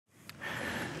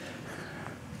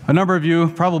A number of you,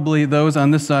 probably those on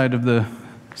this side of the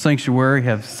sanctuary,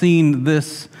 have seen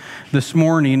this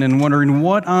morning and wondering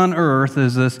what on earth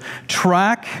is this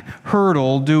track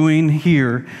hurdle doing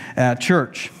here at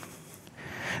church.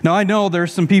 Now, I know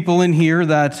there's some people in here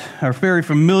that are very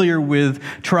familiar with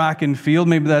track and field.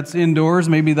 Maybe that's indoors,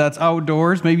 maybe that's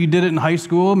outdoors, maybe you did it in high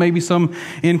school, maybe some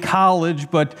in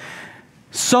college, but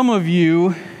some of you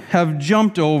have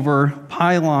jumped over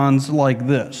pylons like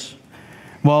this,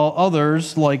 while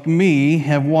others, like me,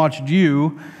 have watched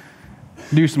you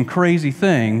do some crazy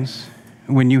things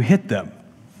when you hit them.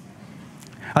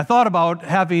 I thought about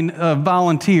having a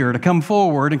volunteer to come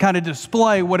forward and kind of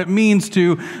display what it means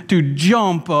to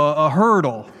jump a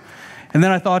hurdle. And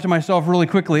then I thought to myself really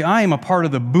quickly, I am a part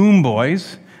of the Boom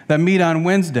Boys that meet on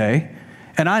Wednesday,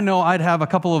 and I know I'd have a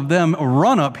couple of them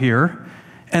run up here,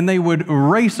 and they would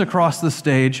race across the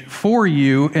stage for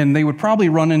you, and they would probably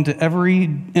run into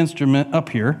every instrument up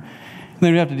here, and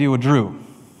then we'd have to deal with Drew.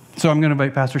 So I'm going to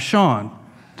invite Pastor Sean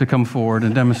to come forward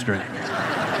and demonstrate.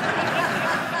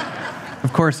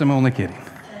 Of course, I'm only kidding.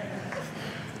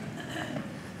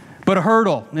 But a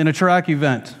hurdle in a track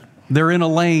event, they're in a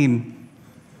lane.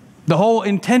 The whole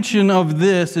intention of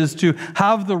this is to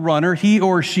have the runner, he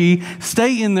or she,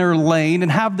 stay in their lane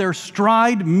and have their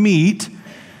stride meet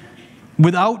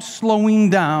without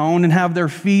slowing down and have their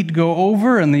feet go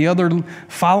over and the other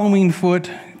following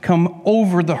foot come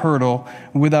over the hurdle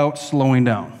without slowing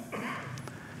down.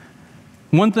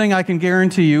 One thing I can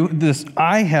guarantee you,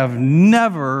 I have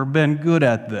never been good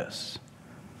at this.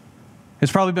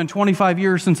 It's probably been 25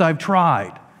 years since I've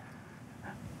tried.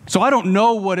 So I don't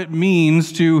know what it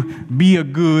means to be a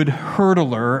good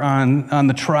hurdler on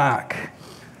the track.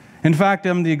 In fact,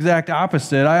 I'm the exact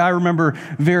opposite. I remember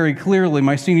very clearly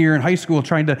my senior year in high school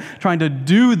trying to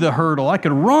do the hurdle. I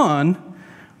could run,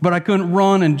 but I couldn't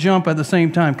run and jump at the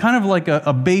same time. Kind of like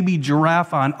a baby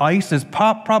giraffe on ice is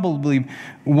probably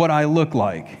what I look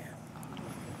like.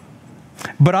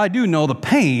 But I do know the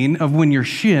pain of when your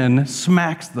shin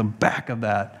smacks the back of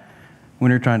that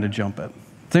when you're trying to jump it.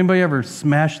 Has anybody ever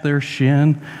smashed their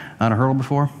shin on a hurdle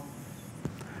before?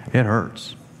 It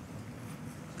hurts.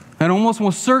 And almost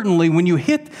most certainly when you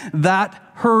hit that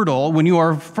hurdle, when you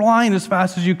are flying as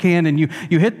fast as you can and you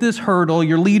hit this hurdle,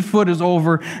 your lead foot is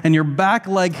over and your back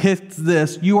leg hits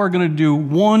this, you are going to do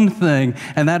one thing,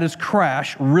 and that is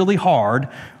crash really hard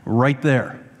right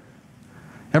there.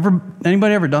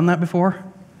 Anybody ever done that before?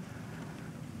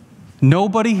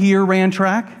 Nobody here ran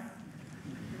track?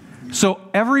 So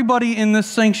everybody in this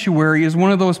sanctuary is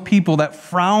one of those people that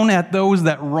frown at those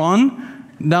that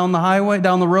run down the highway,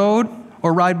 down the road,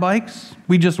 or ride bikes?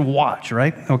 We just watch,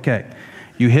 right? Okay.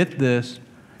 You hit this,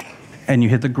 and you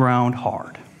hit the ground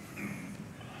hard.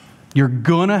 You're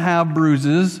going to have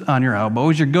bruises on your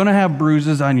elbows. You're going to have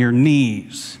bruises on your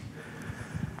knees.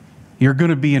 You're going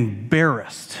to be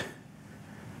embarrassed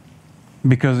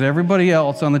because everybody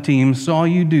else on the team saw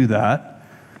you do that.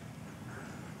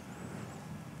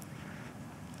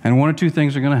 And one of two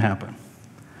things are going to happen.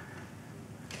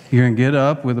 You're going to get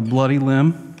up with a bloody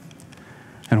limb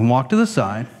and walk to the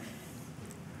side,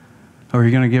 or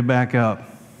you're going to get back up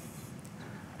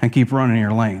and keep running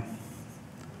your lane,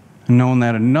 knowing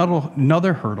that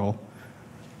another hurdle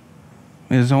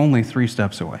is only 3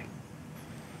 steps away.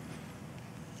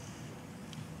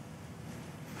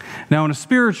 Now, in a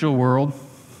spiritual world,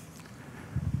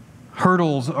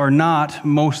 hurdles are not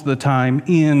most of the time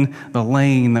in the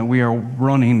lane that we are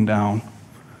running down.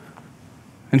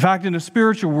 In fact, in a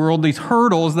spiritual world, these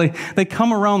hurdles, they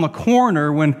come around the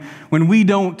corner when we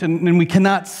don't and we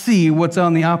cannot see what's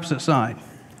on the opposite side.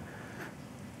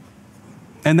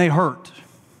 And they hurt.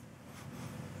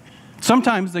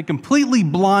 Sometimes they completely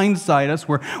blindside us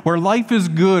where life is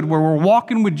good, where we're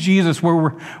walking with Jesus,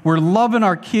 where we're loving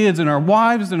our kids and our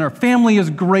wives and our family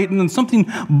is great, and then something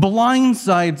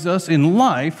blindsides us in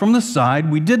life from the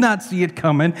side. We did not see it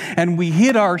coming, and we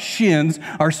hit our shins,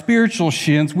 our spiritual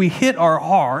shins. We hit our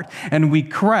heart, and we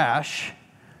crash,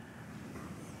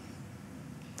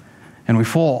 and we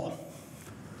fall.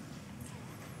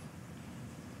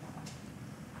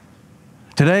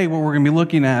 Today, what we're going to be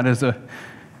looking at is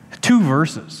 2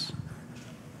 verses.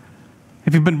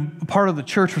 If you've been a part of the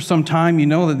church for some time, you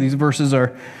know that these verses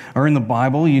are in the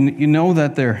Bible. You know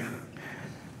that they're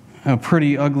a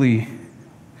pretty ugly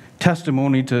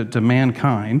testimony to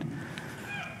mankind.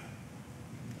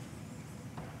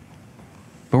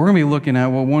 But we're going to be looking at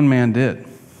what one man did.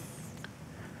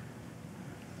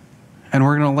 And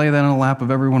we're going to lay that in the lap of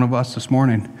every one of us this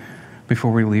morning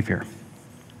before we leave here.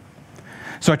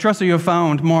 So I trust that you have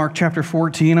found Mark chapter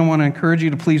 14. I want to encourage you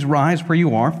to please rise where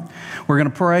you are. We're going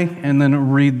to pray and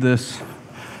then read this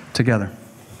together.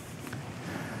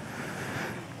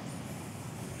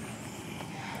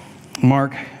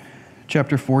 Mark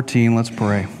chapter 14, let's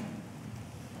pray.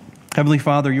 Heavenly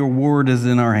Father, your word is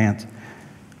in our hands.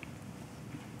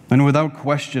 And without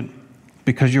question,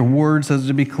 because your word says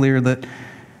to be clear that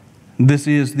this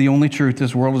is the only truth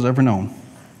this world has ever known.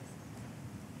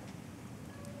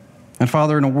 And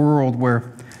Father, in a world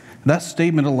where that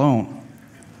statement alone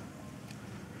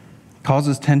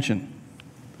causes tension,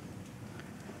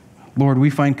 Lord, we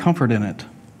find comfort in it.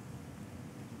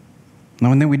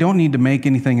 Knowing that we don't need to make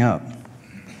anything up.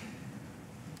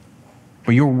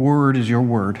 But your word is your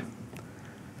word.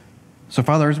 So,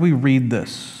 Father, as we read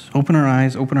this, open our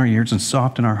eyes, open our ears, and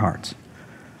soften our hearts.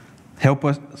 Help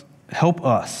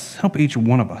each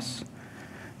one of us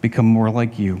become more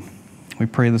like you. We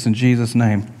pray this in Jesus'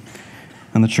 name.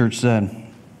 And the church said,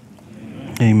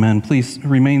 Amen. Please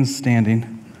remain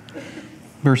standing.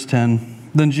 Verse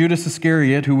 10. Then Judas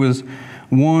Iscariot, who was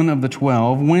one of the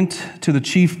 12, went to the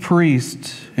chief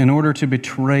priest in order to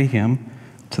betray him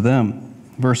to them.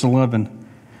 Verse 11.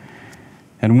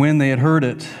 And when they had heard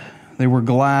it, they were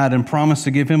glad and promised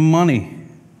to give him money.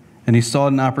 And he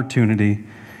sought an opportunity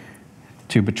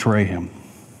to betray him.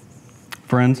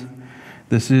 Friends,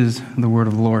 this is the word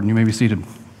of the Lord, and you may be seated.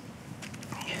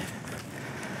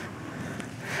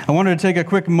 I wanted to take a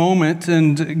quick moment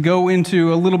and go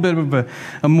into a little bit of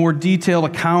a more detailed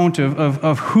account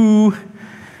of who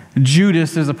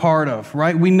Judas is a part of,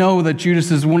 right? We know that Judas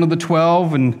is one of the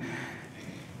 12, and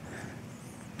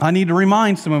I need to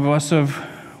remind some of us of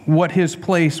what his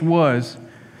place was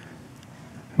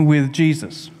with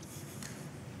Jesus.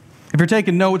 If you're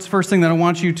taking notes, first thing that I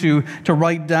want you to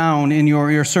write down in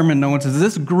your sermon notes is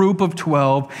this group of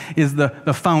 12 is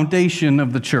the foundation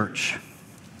of the church.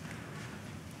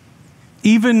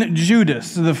 Even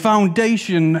Judas, the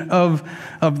foundation of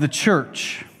the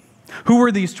church. Who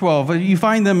were these 12? You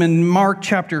find them in Mark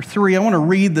chapter 3. I want to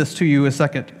read this to you a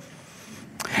second.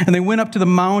 And they went up to the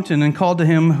mountain and called to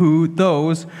him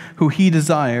those who he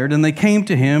desired. And they came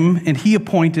to him, and he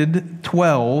appointed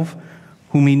 12,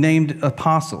 whom he named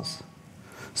apostles,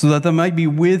 so that they might be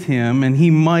with him, and he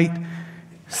might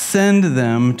send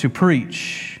them to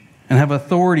preach and have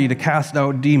authority to cast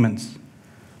out demons.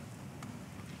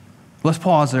 Let's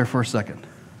pause there for a second.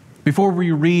 Before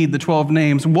we read the 12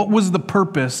 names, what was the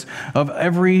purpose of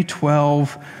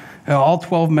all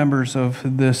 12 members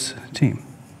of this team?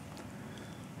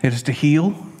 It is to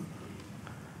heal,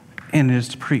 and it is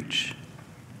to preach.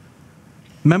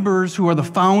 Members who are the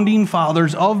founding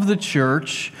fathers of the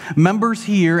church, members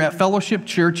here at Fellowship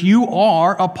Church, you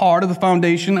are a part of the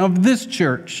foundation of this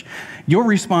church. Your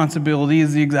responsibility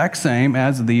is the exact same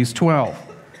as these 12.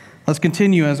 Let's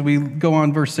continue as we go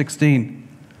on verse 16.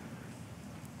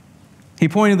 He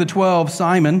appointed the 12,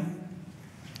 Simon,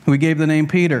 who he gave the name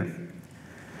Peter,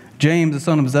 James, the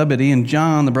son of Zebedee, and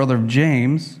John, the brother of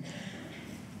James,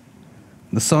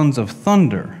 the sons of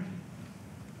thunder,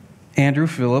 Andrew,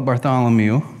 Philip,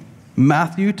 Bartholomew,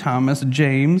 Matthew, Thomas,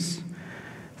 James,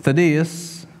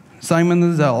 Thaddeus, Simon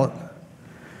the Zealot,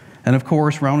 and of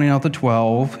course, rounding out the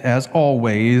 12, as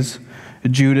always,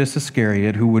 Judas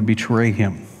Iscariot, who would betray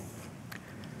him.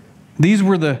 These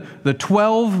were the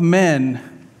 12 men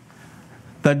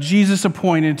that Jesus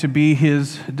appointed to be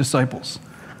his disciples.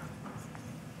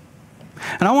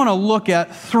 And I want to look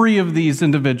at 3 of these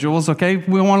individuals, okay?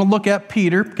 We want to look at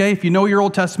Peter, okay? If you know your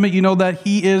Old Testament, you know that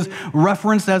he is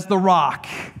referenced as the rock.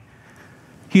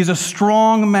 He's a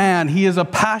strong man. He is a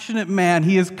passionate man.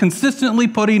 He is consistently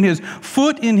putting his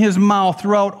foot in his mouth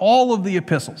throughout all of the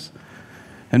epistles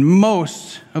and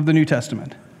most of the New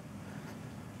Testament.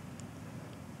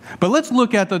 But let's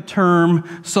look at the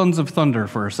term sons of thunder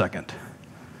for a second.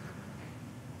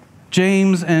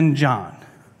 James and John.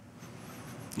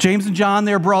 James and John,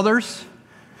 they're brothers.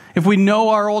 If we know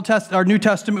our New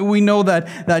Testament, we know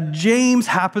that John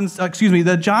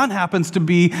happens to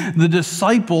be the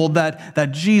disciple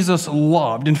that Jesus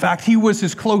loved. In fact, he was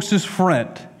his closest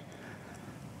friend.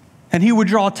 And he would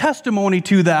draw testimony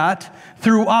to that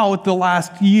throughout the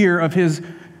last year of his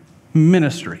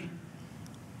ministry.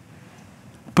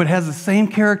 But has the same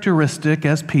characteristic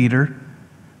as Peter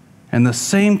and the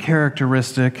same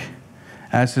characteristic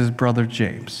as his brother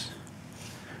James.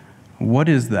 What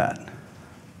is that?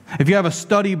 If you have a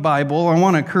study Bible, I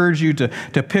want to encourage you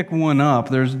to pick one up.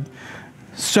 There's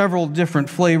several different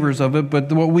flavors of it,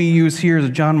 but what we use here is a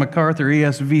John MacArthur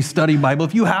ESV study Bible.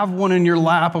 If you have one in your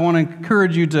lap, I want to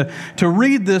encourage you to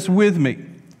read this with me.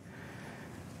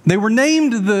 They were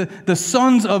named the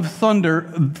sons of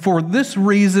thunder for this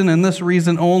reason and this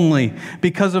reason only,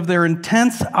 because of their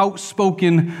intense,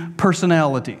 outspoken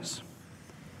personalities.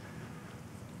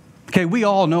 Okay, we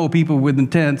all know people with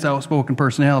intense, outspoken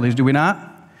personalities, do we not?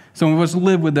 Some of us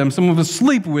live with them. Some of us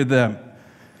sleep with them.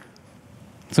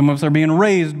 Some of us are being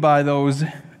raised by those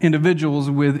individuals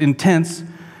with intense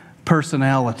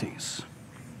personalities.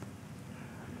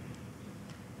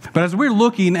 But as we're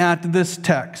looking at this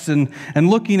text and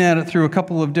looking at it through a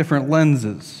couple of different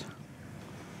lenses,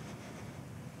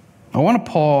 I want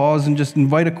to pause and just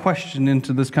invite a question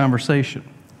into this conversation.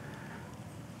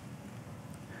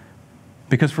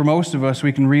 Because for most of us,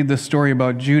 we can read this story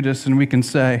about Judas and we can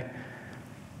say,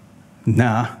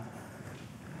 nah,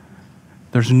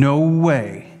 there's no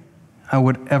way I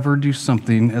would ever do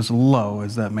something as low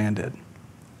as that man did.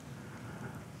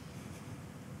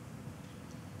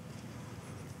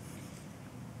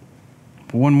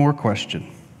 One more question.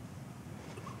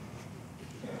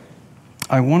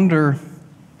 I wonder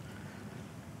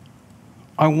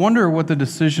what the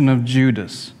decision of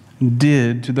Judas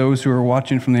did to those who are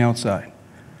watching from the outside.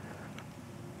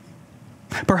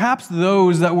 Perhaps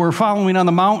those that were following on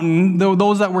the mountain,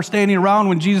 those that were standing around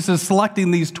when Jesus is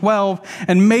selecting these 12,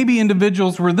 and maybe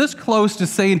individuals were this close to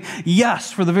saying,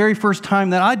 yes, for the very first time,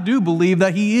 that I do believe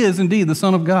that he is indeed the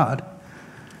Son of God.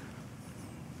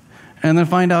 And then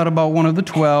find out about one of the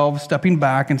 12 stepping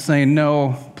back and saying,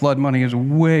 no, blood money is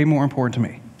way more important to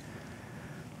me.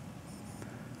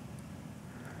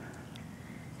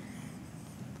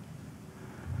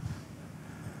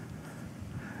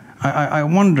 I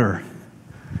wonder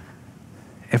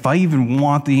if I even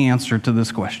want the answer to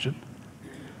this question.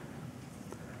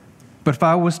 But if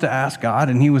I was to ask God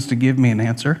and he was to give me an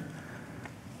answer,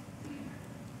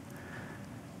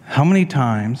 how many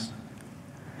times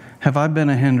have I been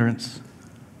a hindrance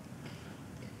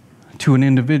to an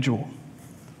individual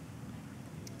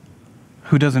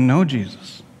who doesn't know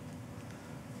Jesus,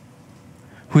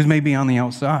 who's maybe on the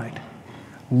outside,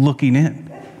 looking in?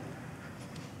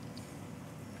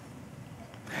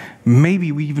 Maybe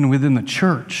even within the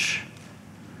church.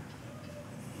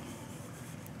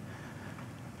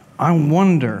 I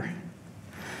wonder,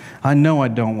 I know I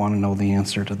don't want to know the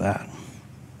answer to that.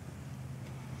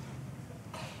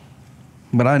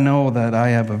 But I know that I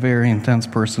have a very intense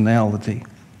personality,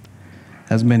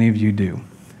 as many of you do.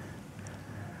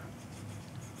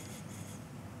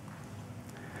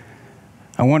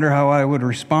 I wonder how I would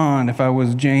respond if I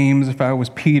was James, if I was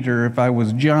Peter, if I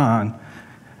was John,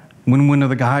 when one of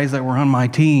the guys that were on my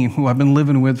team, who I've been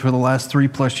living with for the last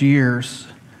 3+ years,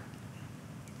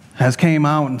 has came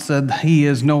out and said he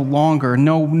is no longer,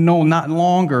 not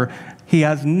longer, he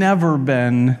has never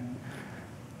been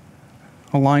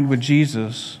aligned with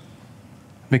Jesus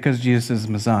because Jesus is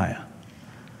Messiah.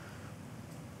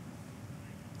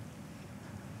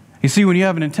 You see, when you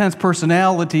have an intense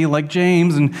personality like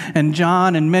James and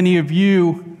John and many of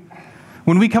you,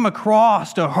 when we come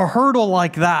across a hurdle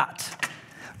like that,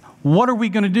 what are we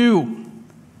going to do?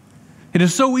 It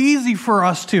is so easy for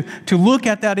us to look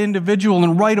at that individual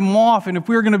and write them off. And if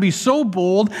we're going to be so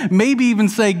bold, maybe even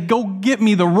say, go get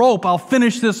me the rope. I'll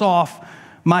finish this off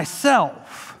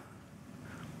myself.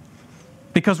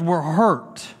 Because we're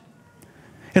hurt.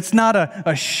 It's not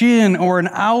a shin or an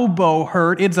elbow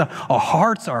hurt. It's our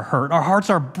hearts are hurt. Our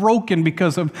hearts are broken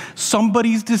because of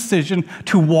somebody's decision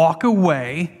to walk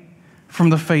away from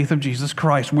the faith of Jesus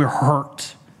Christ. We're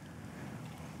hurt.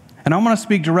 And I want to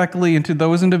speak directly into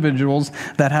those individuals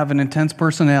that have an intense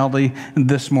personality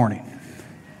this morning.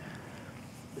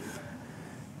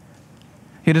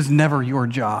 It is never your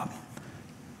job.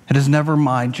 It is never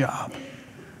my job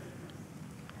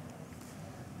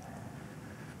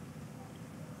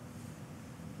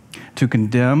to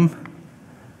condemn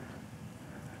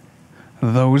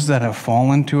those that have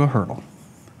fallen to a hurdle.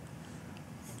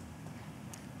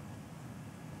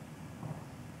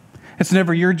 It's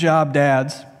never your job,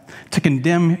 dads, to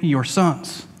condemn your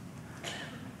sons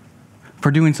for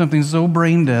doing something so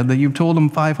brain dead that you've told them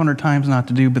 500 times not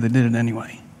to do, but they did it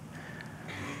anyway.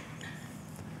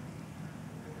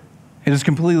 It is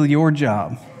completely your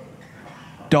job,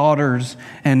 daughters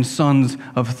and sons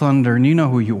of thunder, and you know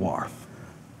who you are.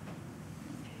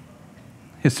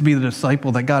 It's to be the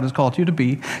disciple that God has called you to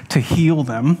be, to heal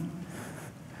them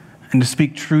and to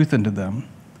speak truth into them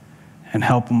and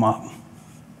help them up.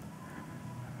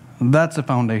 That's the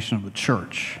foundation of the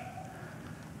church.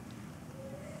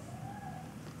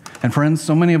 And friends,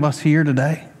 so many of us here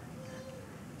today,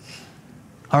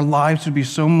 our lives would be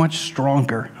so much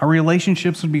stronger. Our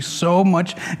relationships would be so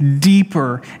much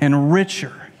deeper and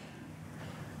richer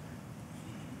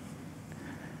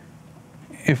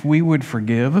if we would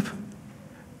forgive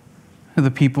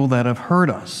the people that have hurt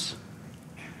us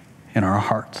in our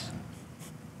hearts.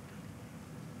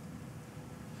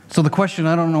 So the question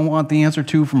I don't want the answer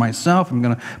to for myself, I'm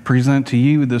going to present to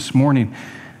you this morning.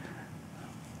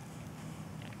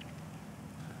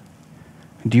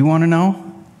 Do you want to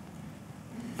know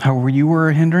how you were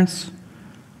a hindrance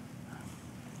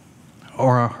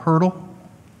or a hurdle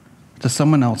to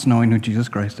someone else knowing who Jesus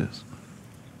Christ is?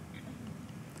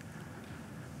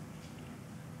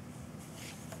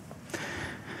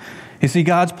 You see,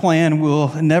 God's plan will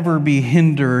never be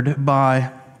hindered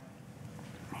by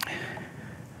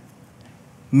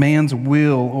man's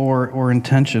will or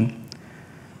intention.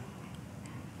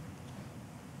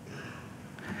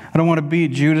 I don't want to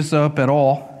beat Judas up at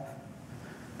all,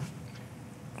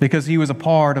 because he was a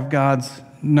part of God's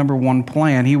number one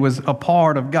plan. He was a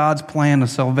part of God's plan of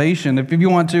salvation. If you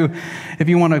want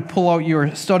to pull out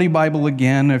your study Bible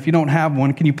again, if you don't have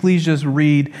one, can you please just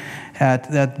read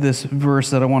at this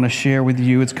verse that I want to share with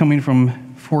you? It's coming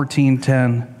from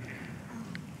 14:10.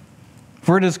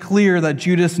 For it is clear that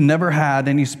Judas never had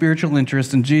any spiritual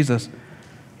interest in Jesus.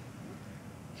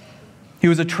 He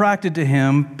was attracted to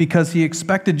him because he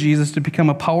expected Jesus to become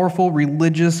a powerful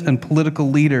religious and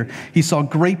political leader. He saw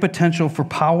great potential for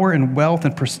power and wealth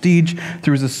and prestige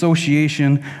through his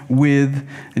association with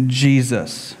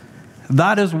Jesus.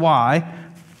 That is why,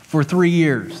 for 3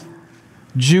 years,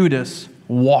 Judas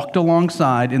walked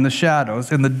alongside in the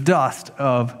shadows, in the dust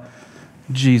of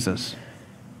Jesus.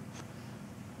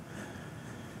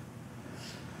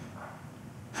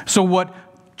 So what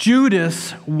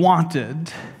Judas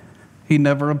wanted, he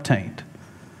never obtained.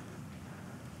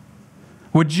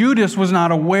 What Judas was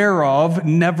not aware of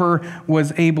never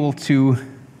was able to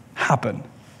happen.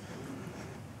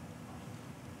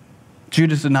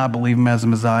 Judas did not believe him as a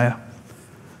Messiah.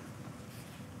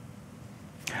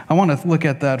 I want to look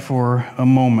at that for a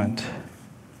moment.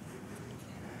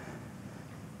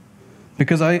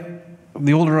 Because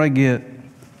the older I get,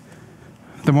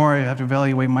 the more I have to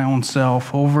evaluate my own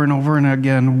self over and over and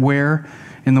again. Where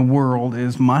in the world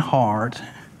is my heart?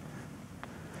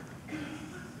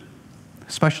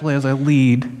 Especially as I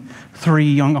lead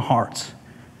 3 young hearts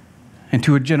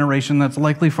into a generation that's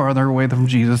likely farther away from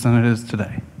Jesus than it is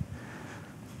today.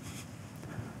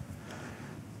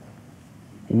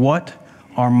 What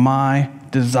are my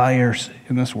desires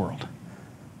in this world?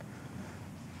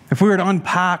 If we were to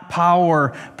unpack power,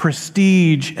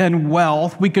 prestige, and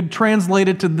wealth, we could translate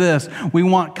it to this. We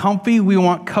want comfy, we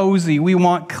want cozy, we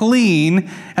want clean,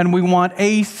 and we want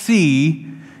AC,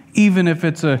 even if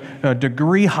it's a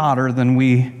degree hotter than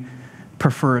we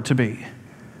prefer it to be.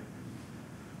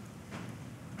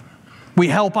 We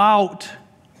help out.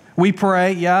 We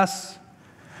pray, yes.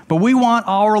 But we want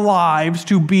our lives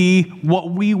to be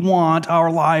what we want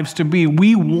our lives to be.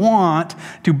 We want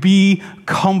to be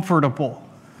comfortable.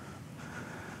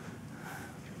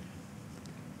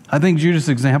 I think Judas'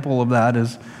 example of that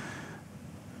is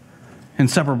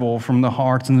inseparable from the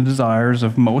hearts and the desires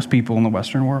of most people in the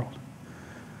Western world.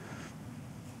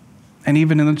 And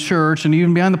even in the church and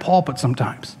even behind the pulpit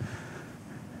sometimes.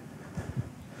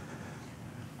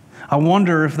 I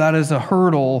wonder if that is a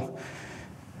hurdle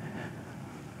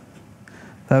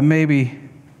that maybe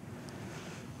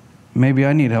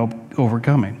I need help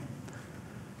overcoming.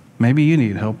 Maybe you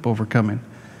need help overcoming.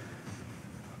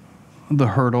 The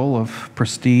hurdle of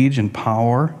prestige and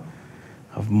power,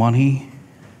 of money,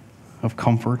 of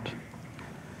comfort.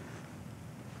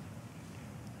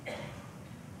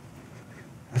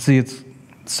 See, it's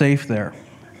safe there.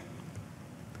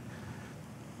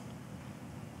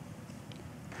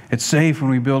 It's safe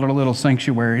when we build our little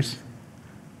sanctuaries.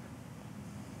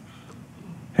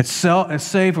 It's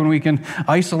safe when we can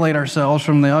isolate ourselves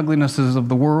from the uglinesses of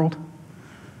the world.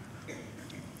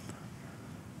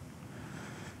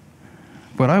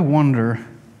 But I wonder,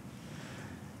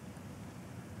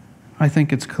 I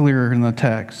think it's clear in the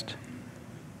text.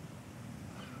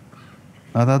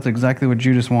 Now that's exactly what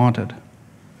Judas wanted.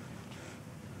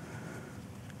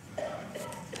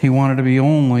 He wanted to be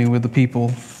only with the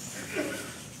people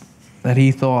that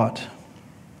he thought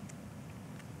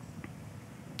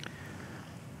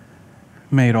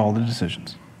made all the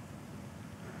decisions.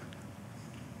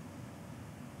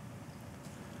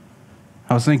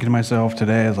 I was thinking to myself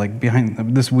today, as like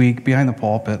this week, behind the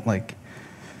pulpit, like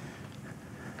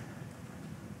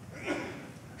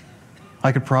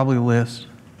I could probably list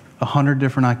 100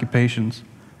 different occupations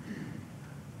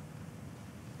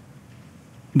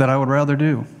that I would rather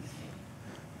do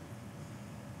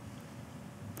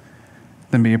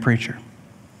than be a preacher.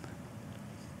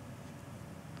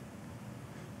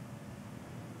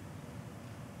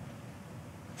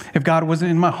 If God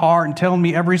wasn't in my heart and telling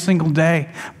me every single day,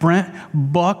 Brent,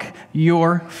 buck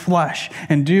your flesh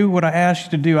and do what I asked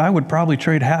you to do, I would probably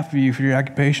trade half of you for your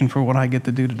occupation for what I get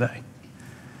to do today.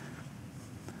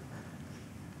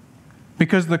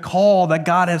 Because the call that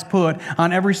God has put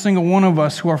on every single one of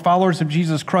us who are followers of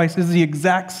Jesus Christ is the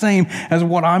exact same as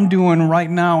what I'm doing right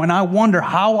now. And I wonder,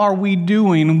 how are we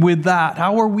doing with that?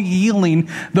 How are we healing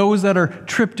those that are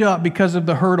tripped up because of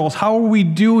the hurdles? How are we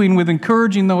doing with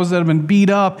encouraging those that have been beat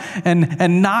up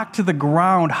and knocked to the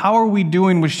ground? How are we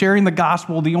doing with sharing the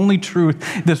gospel, the only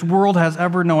truth this world has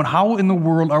ever known? How in the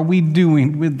world are we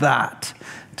doing with that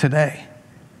today?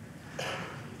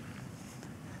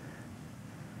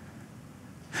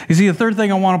 You see, the third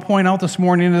thing I want to point out this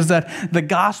morning is that the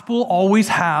gospel always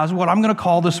has what I'm going to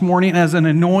call this morning as an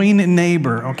annoying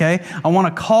neighbor, okay? I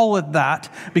want to call it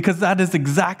that because that is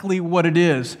exactly what it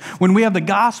is. When we have the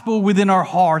gospel within our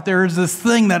heart, there is this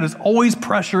thing that is always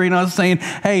pressuring us saying,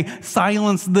 hey,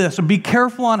 silence this, or be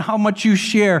careful on how much you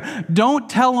share. Don't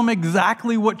tell them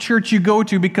exactly what church you go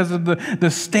to because of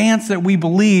the stance that we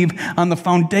believe on the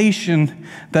foundation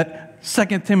that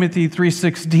 2 Timothy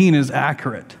 3:16 is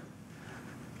accurate.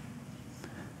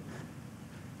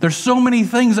 There's so many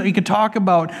things that you could talk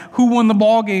about. Who won the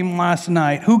ball game last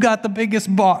night? Who got the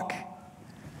biggest buck?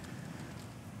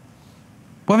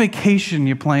 What vacation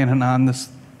you planning on this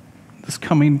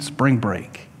coming spring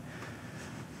break?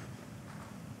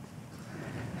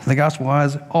 The gospel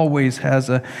always has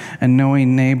a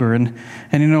annoying neighbor. And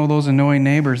you know, those annoying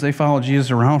neighbors, they followed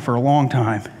Jesus around for a long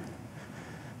time.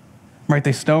 Right?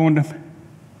 They stoned him.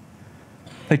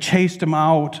 They chased him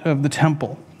out of the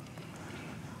temple.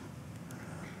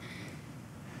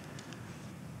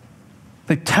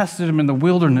 They tested him in the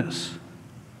wilderness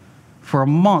for a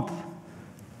month,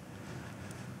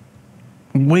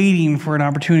 waiting for an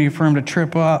opportunity for him to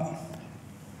trip up.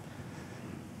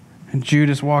 And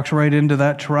Judas walks right into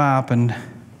that trap, and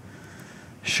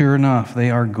sure enough, they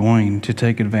are going to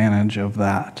take advantage of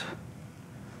that.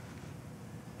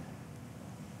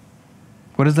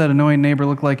 What does that annoying neighbor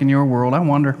look like in your world? I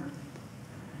wonder.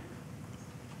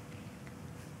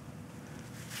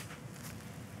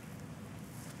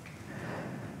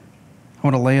 I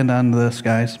want to land on this,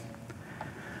 guys.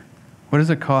 What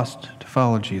does it cost to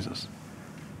follow Jesus?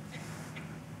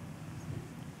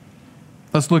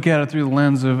 Let's look at it through the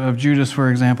lens of Judas, for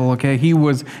example. Okay, he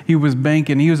was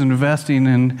banking, he was investing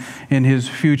in his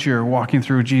future, walking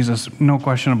through Jesus, no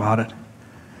question about it.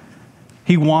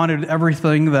 He wanted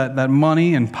everything that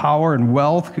money and power and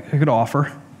wealth could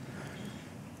offer.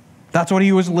 That's what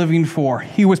he was living for.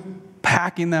 He was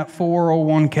packing that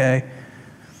 401k.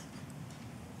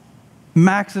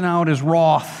 Maxing out his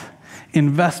Roth,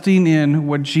 investing in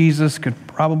what Jesus could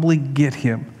probably get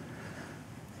him.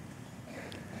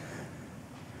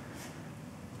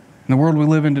 In the world we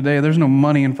live in today, there's no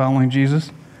money in following Jesus.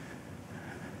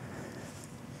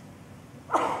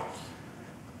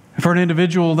 For an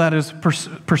individual that is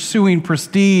pursuing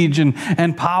prestige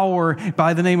and power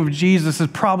by the name of Jesus is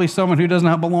probably someone who does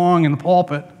not belong in the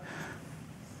pulpit,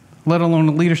 let alone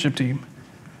the leadership team.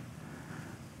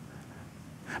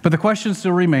 But the question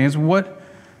still remains, what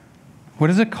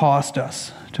does it cost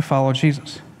us to follow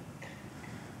Jesus?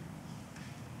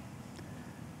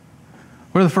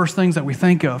 What are the first things that we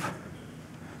think of?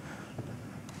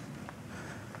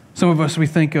 Some of us, we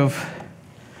think of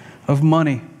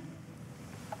money.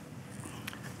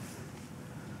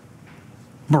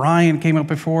 Brian came up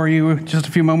before you just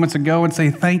a few moments ago and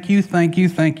say, thank you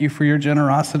for your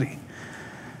generosity.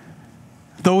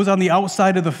 Those on the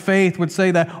outside of the faith would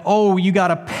say that, oh, you got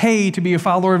to pay to be a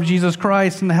follower of Jesus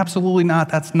Christ. And absolutely not.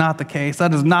 That's not the case.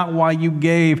 That is not why you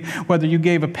gave, whether you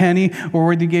gave a penny or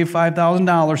whether you gave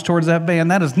 $5,000 towards that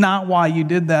band. That is not why you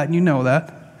did that, and you know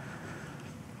that.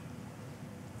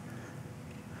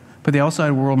 But the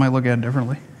outside world might look at it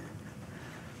differently.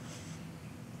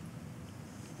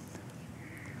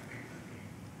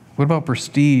 What about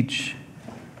prestige?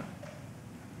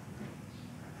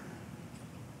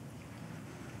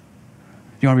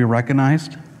 Do you want to be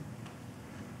recognized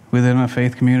within a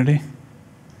faith community? Do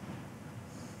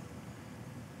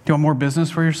you want more business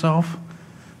for yourself?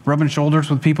 Rubbing shoulders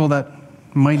with people that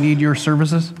might need your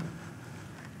services?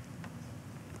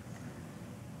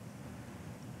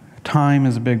 Time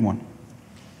is a big one.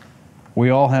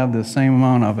 We all have the same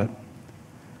amount of it.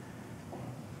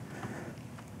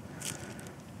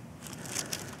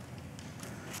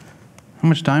 How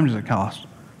much time does it cost?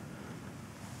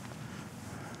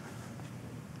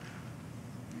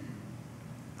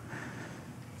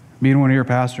 Being one of your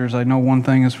pastors, I know one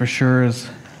thing is for sure is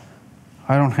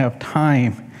I don't have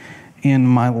time in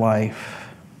my life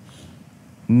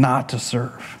not to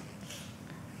serve.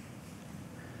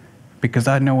 Because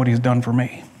I know what he's done for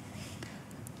me.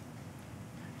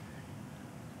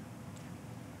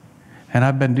 And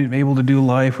I've been able to do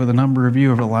life with a number of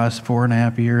you over the last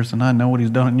 4.5 years, and I know what He's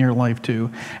done in your life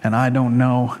too. And I don't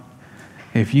know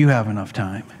if you have enough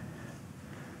time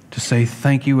to say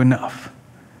thank you enough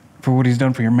for what He's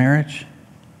done for your marriage,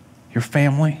 your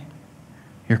family,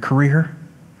 your career,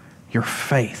 your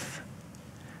faith.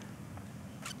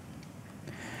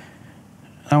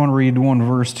 I want to read one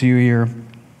verse to you here.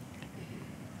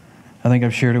 I think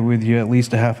I've shared it with you at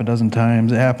least 6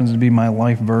 times. It happens to be my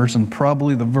life verse and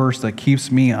probably the verse that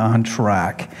keeps me on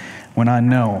track when I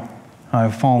know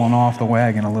I've fallen off the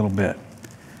wagon a little bit.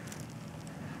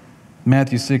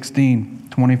 Matthew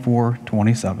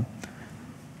 16:24-27.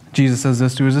 Jesus says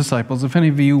this to His disciples, "If any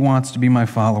of you wants to be my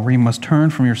follower, you must turn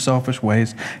from your selfish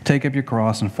ways, take up your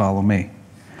cross, and follow me.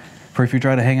 For if you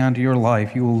try to hang on to your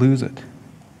life, you will lose it.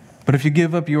 But if you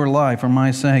give up your life for my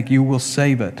sake, you will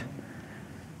save it.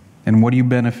 And what do you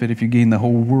benefit if you gain the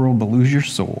whole world but lose your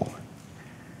soul?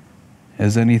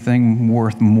 Is anything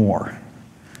worth more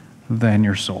than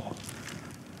your soul?"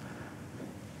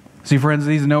 See, friends,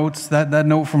 these notes, that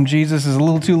note from Jesus is a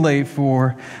little too late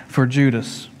for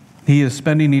Judas. He is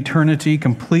spending eternity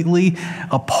completely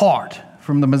apart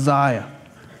from the Messiah.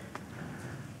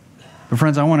 But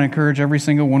friends, I want to encourage every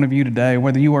single one of you today,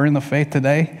 whether you are in the faith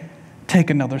today, take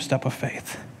another step of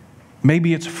faith.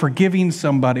 Maybe it's forgiving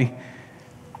somebody.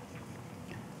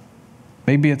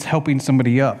 Maybe it's helping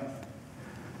somebody up.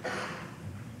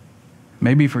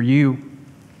 Maybe for you,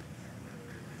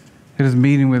 it is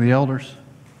meeting with the elders.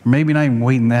 Or maybe not even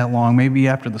waiting that long. Maybe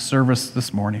after the service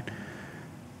this morning.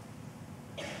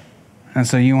 And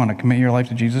so you want to commit your life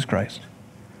to Jesus Christ.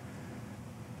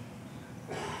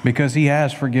 Because He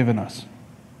has forgiven us.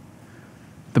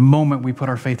 The moment we put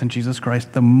our faith in Jesus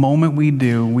Christ, the moment we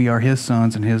do, we are His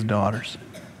sons and His daughters.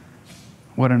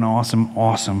 What an awesome,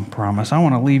 awesome promise. I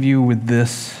want to leave you with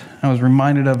this. I was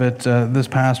reminded of it this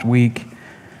past week.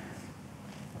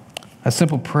 A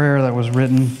simple prayer that was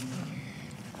written,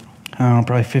 I don't know,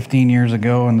 probably 15 years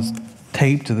ago, and it's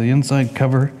taped to the inside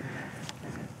cover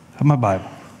of my Bible.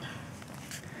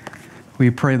 Will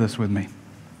you pray this with me?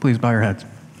 Please bow your heads.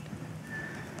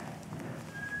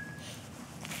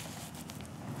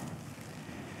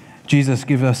 Jesus,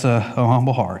 give us a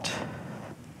humble heart.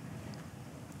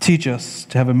 Teach us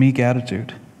to have a meek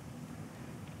attitude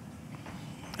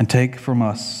and take from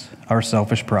us our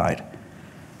selfish pride.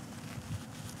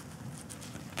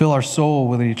 Fill our soul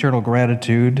with an eternal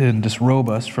gratitude and disrobe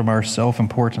us from our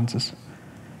self-importances.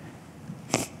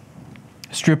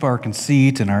 Strip our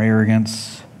conceit and our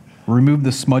arrogance. Remove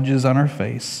the smudges on our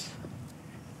face.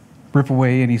 Rip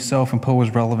away any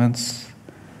self-imposed relevance.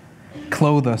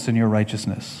 Clothe us in your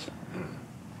righteousness.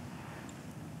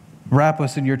 Wrap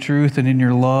us in your truth and in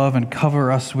your love and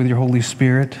cover us with your Holy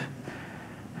Spirit.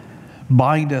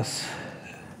 Bind us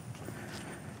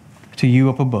to you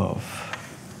up above.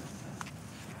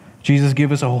 Jesus,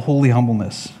 give us a holy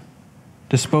humbleness.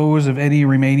 Dispose of any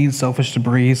remaining selfish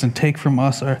debris and take from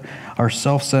us our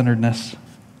self-centeredness.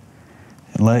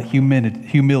 And let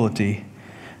humility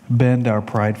bend our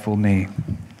prideful knee.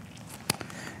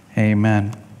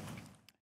 Amen.